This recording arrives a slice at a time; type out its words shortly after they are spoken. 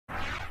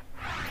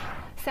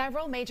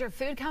Several major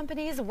food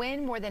companies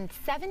win more than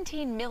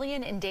 $17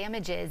 million in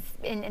damages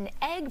in an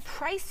egg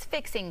price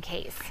fixing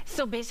case.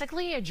 So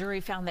basically, a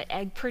jury found that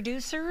egg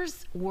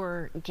producers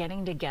were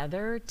getting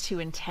together to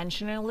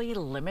intentionally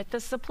limit the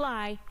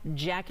supply,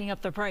 jacking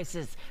up the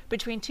prices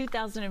between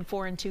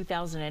 2004 and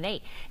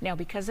 2008. Now,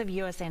 because of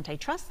U.S.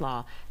 antitrust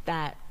law,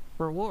 that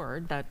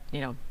reward, that,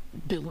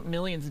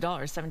 millions of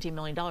dollars, $17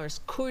 million,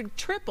 could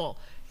triple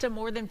to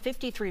more than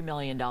 $53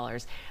 million.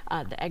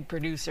 The egg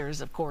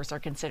producers, of course, are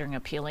considering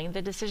appealing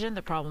the decision.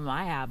 The problem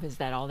I have is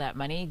that all that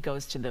money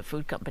goes to the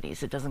food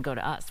companies. It doesn't go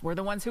to us. We're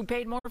the ones who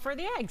paid more for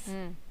the eggs.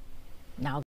 Now